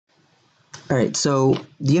Alright, so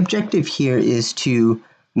the objective here is to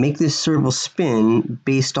make this servo spin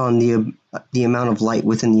based on the amount of light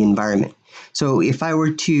within the environment. So if I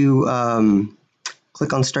were to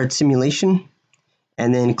click on Start Simulation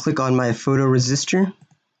and then click on my photoresistor,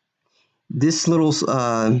 this little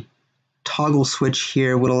toggle switch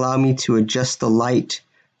here would allow me to adjust the light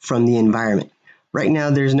from the environment. Right now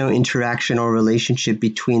there's no interaction or relationship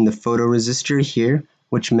between the photoresistor here,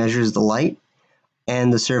 which measures the light,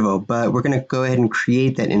 and the servo, but we're going to go ahead and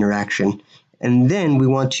create that interaction, and then we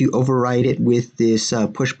want to override it with this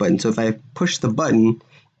push button. So if I push the button,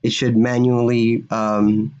 it should manually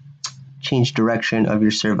change direction of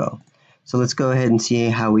your servo. So let's go ahead and see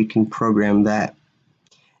how we can program that.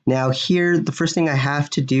 Now here, the first thing I have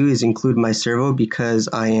to do is include my servo because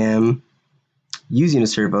I am using a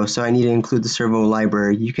servo, so I need to include the servo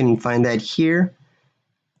library. You can find that here,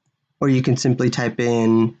 or you can simply type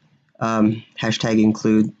in hashtag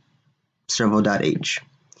include servo.h.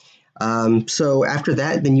 So after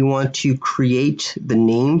that, then you want to create the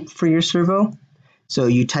name for your servo. So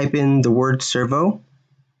you type in the word servo,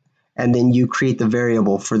 and then you create the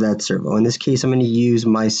variable for that servo. In this case, I'm going to use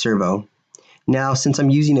my servo. Now, since I'm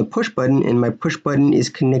using a push button and my push button is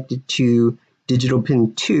connected to digital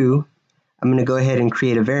pin 2, I'm going to go ahead and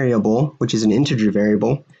create a variable, which is an integer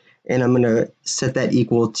variable, and I'm going to set that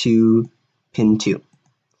equal to pin 2.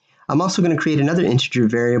 I'm also going to create another integer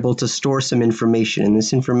variable to store some information, and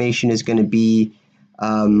this information is going to be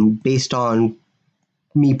based on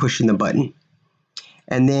me pushing the button.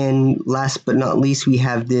 And then last but not least, we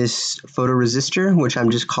have this photoresistor, which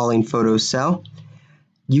I'm just calling photocell.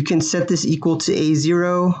 You can set this equal to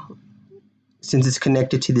A0 since it's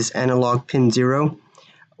connected to this analog pin 0,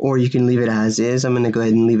 or you can leave it as is. I'm going to go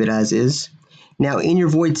ahead and leave it as is. Now in your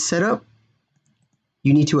void setup,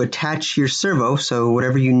 you need to attach your servo, so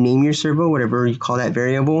whatever you name your servo, whatever you call that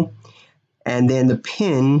variable, and then the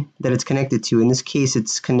pin that it's connected to. In this case,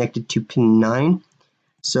 it's connected to pin 9,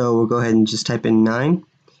 so we'll go ahead and just type in 9.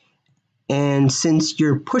 And since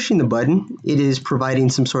you're pushing the button, it is providing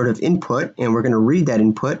some sort of input, and we're going to read that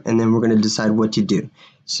input, and then we're going to decide what to do.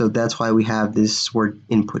 So that's why we have this word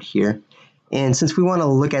input here. And since we want to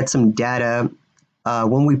look at some data,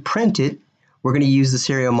 when we print it, we're going to use the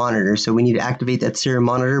serial monitor. So we need to activate that serial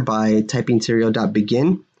monitor by typing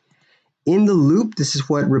serial.begin. In the loop, this is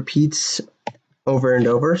what repeats over and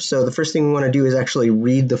over. So the first thing we want to do is actually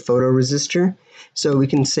read the photoresistor. So we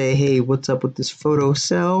can say, hey, what's up with this photo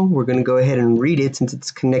cell? We're going to go ahead and read it since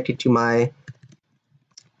it's connected to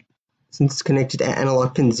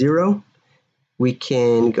analog pin 0. We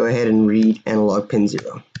can go ahead and read analog pin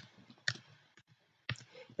 0.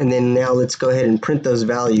 And then now let's go ahead and print those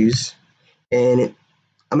values. And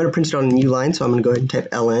I'm going to print it on a new line, so I'm going to go ahead and type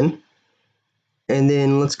ln. And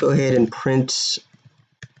then let's go ahead and print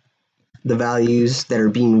the values that are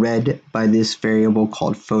being read by this variable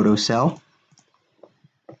called photocell.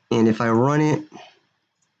 And if I run it,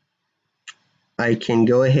 I can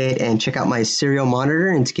go ahead and check out my serial monitor,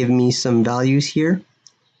 and it's giving me some values here.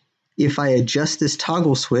 If I adjust this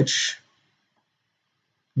toggle switch,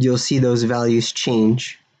 you'll see those values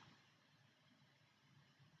change.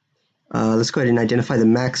 Let's go ahead and identify the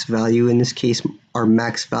max value. In this case, our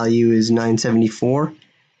max value is 974.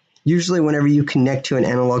 Usually whenever you connect to an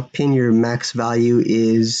analog pin, your max value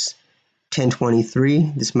is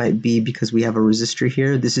 1023. This might be because we have a resistor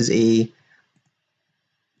here. This is a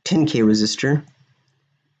 10K resistor,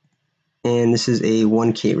 and this is a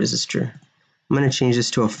 1K resistor. I'm going to change this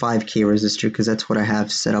to a 5K resistor because that's what I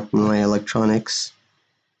have set up in my electronics.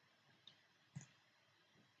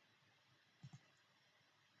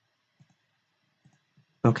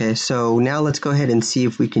 Okay, so now let's go ahead and see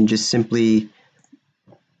if we can just simply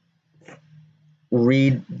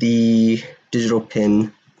read the digital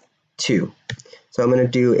pin 2. So I'm going to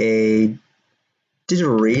do a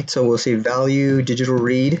digital read, so we'll say value digital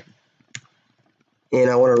read,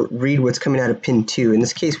 and I want to read what's coming out of pin 2. In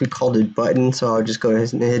this case we called it button, so I'll just go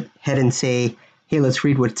ahead and say, hey, let's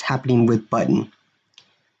read what's happening with button.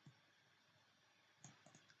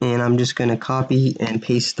 And I'm just going to copy and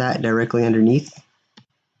paste that directly underneath.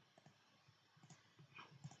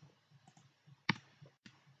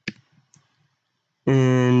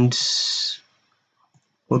 And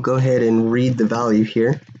we'll go ahead and read the value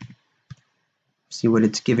here, see what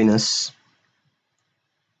it's giving us.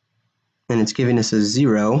 And it's giving us a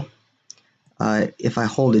 0. If I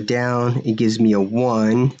hold it down, it gives me a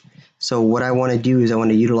 1. So what I want to do is I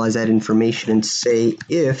want to utilize that information and say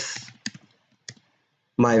if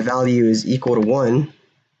my value is equal to 1,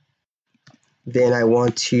 then I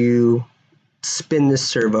want to spin this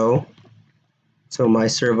servo So my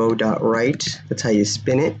servo.right, that's how you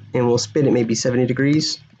spin it, and we'll spin it maybe 70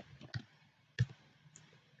 degrees.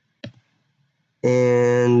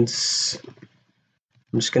 And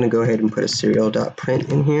I'm just going to go ahead and put a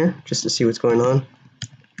serial.print in here just to see what's going on.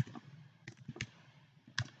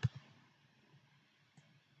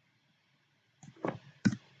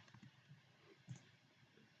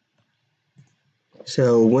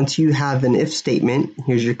 So once you have an if statement,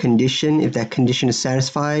 here's your condition. If that condition is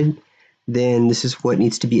satisfied, then this is what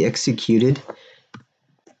needs to be executed.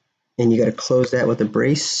 And you got to close that with a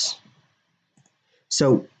brace.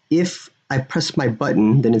 So if I press my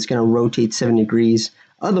button, then it's going to rotate 70 degrees.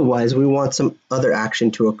 Otherwise, we want some other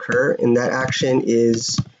action to occur, and that action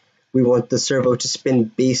is we want the servo to spin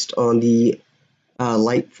based on the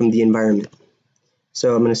light from the environment.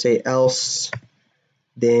 So I'm going to say else,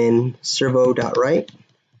 then servo.right.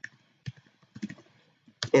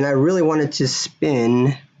 And I really want it to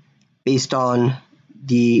spin based on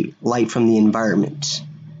the light from the environment.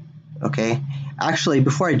 Okay. Actually,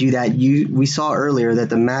 before I do that, we saw earlier that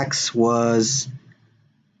the max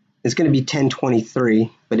it's going to be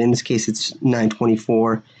 1023, but in this case it's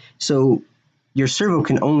 924. So your servo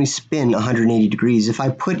can only spin 180 degrees. If I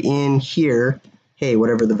put in here, hey,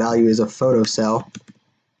 whatever the value is of photocell,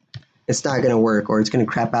 it's not going to work, or it's going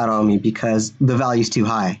to crap out on me because the value is too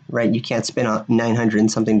high, right? You can't spin 900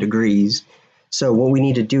 and something degrees. So what we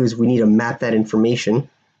need to do is we need to map that information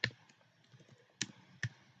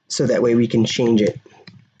so that way we can change it.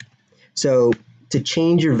 So to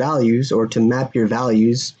change your values or to map your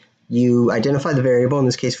values, you identify the variable, in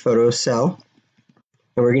this case photocell,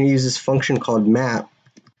 and we're going to use this function called map.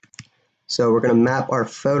 So we're going to map our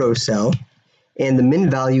photocell, and the min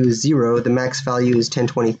value is 0, the max value is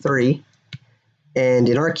 1023, and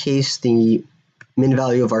in our case the min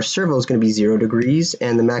value of our servo is going to be 0 degrees,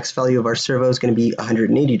 and the max value of our servo is going to be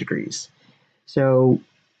 180 degrees. So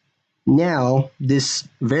now this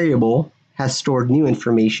variable has stored new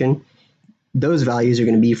information. Those values are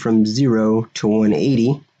going to be from 0 to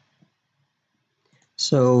 180.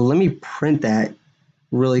 So let me print that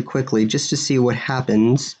really quickly just to see what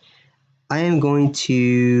happens. I am going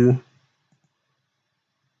to,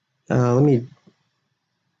 let me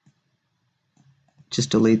just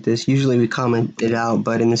delete this. Usually we comment it out,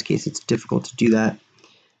 but in this case it's difficult to do that.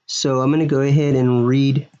 So I'm going to go ahead and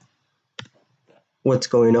read what's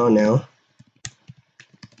going on now.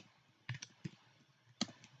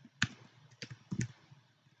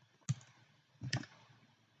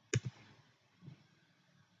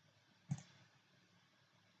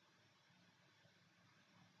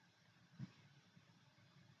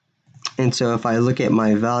 And so if I look at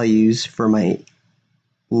my values for my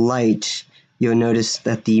light, you'll notice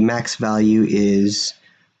that the max value is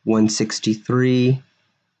 163.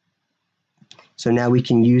 So now we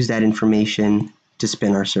can use that information to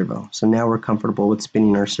spin our servo. So now we're comfortable with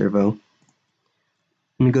spinning our servo.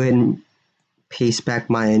 I'm going to go ahead and paste back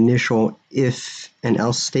my initial if and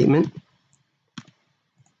else statement.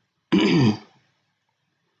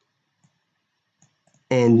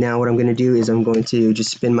 And now what I'm going to do is I'm going to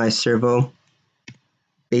just spin my servo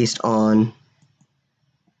based on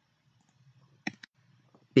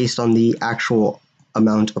the actual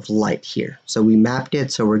amount of light here. So we mapped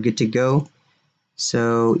it, so we're good to go.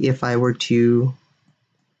 So if I were to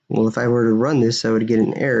run this, I would get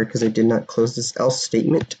an error because I did not close this else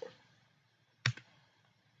statement.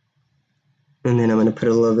 And then I'm going to put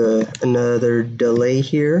another delay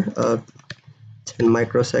here of 10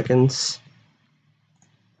 microseconds.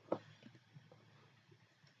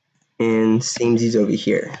 And samesies over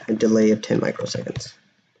here, a delay of 10 microseconds.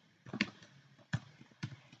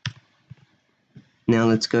 Now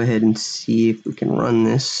let's go ahead and see if we can run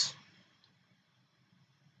this.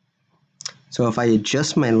 So if I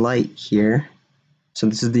adjust my light here, so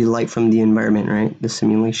this is the light from the environment, right? The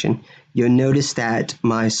simulation. You'll notice that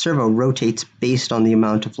my servo rotates based on the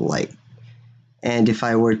amount of light. And if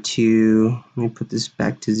I were to, let me put this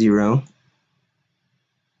back to 0.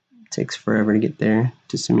 It takes forever to get there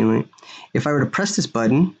to simulate. If I were to press this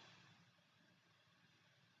button,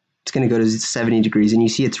 it's going to go to 70 degrees, and you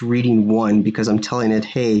see it's reading 1 because I'm telling it,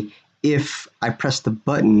 hey, if I press the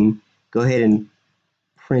button, go ahead and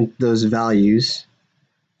print those values.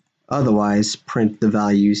 Otherwise, print the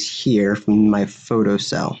values here from my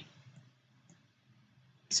photocell.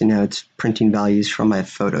 So now it's printing values from my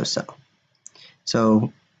photocell.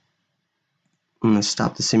 So I'm going to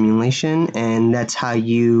stop the simulation, and that's how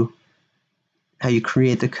you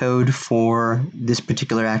create the code for this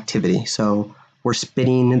particular activity. So we're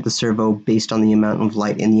spinning the servo based on the amount of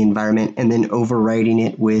light in the environment and then overriding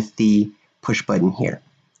it with the push button here.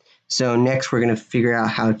 So next we're going to figure out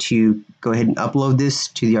how to go ahead and upload this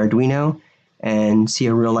to the Arduino and see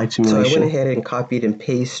a real life simulation. So I went ahead and copied and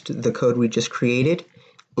pasted the code we just created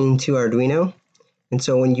into Arduino. And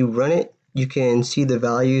so when you run it, you can see the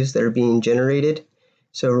values that are being generated.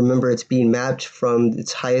 So remember, it's being mapped from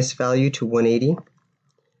its highest value to 180.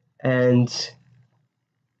 And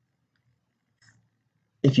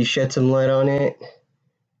if you shed some light on it,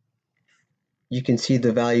 you can see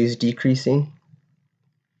the values decreasing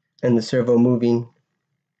and the servo moving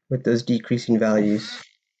with those decreasing values.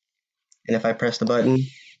 And if I press the button,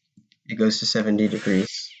 it goes to 70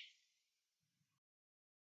 degrees.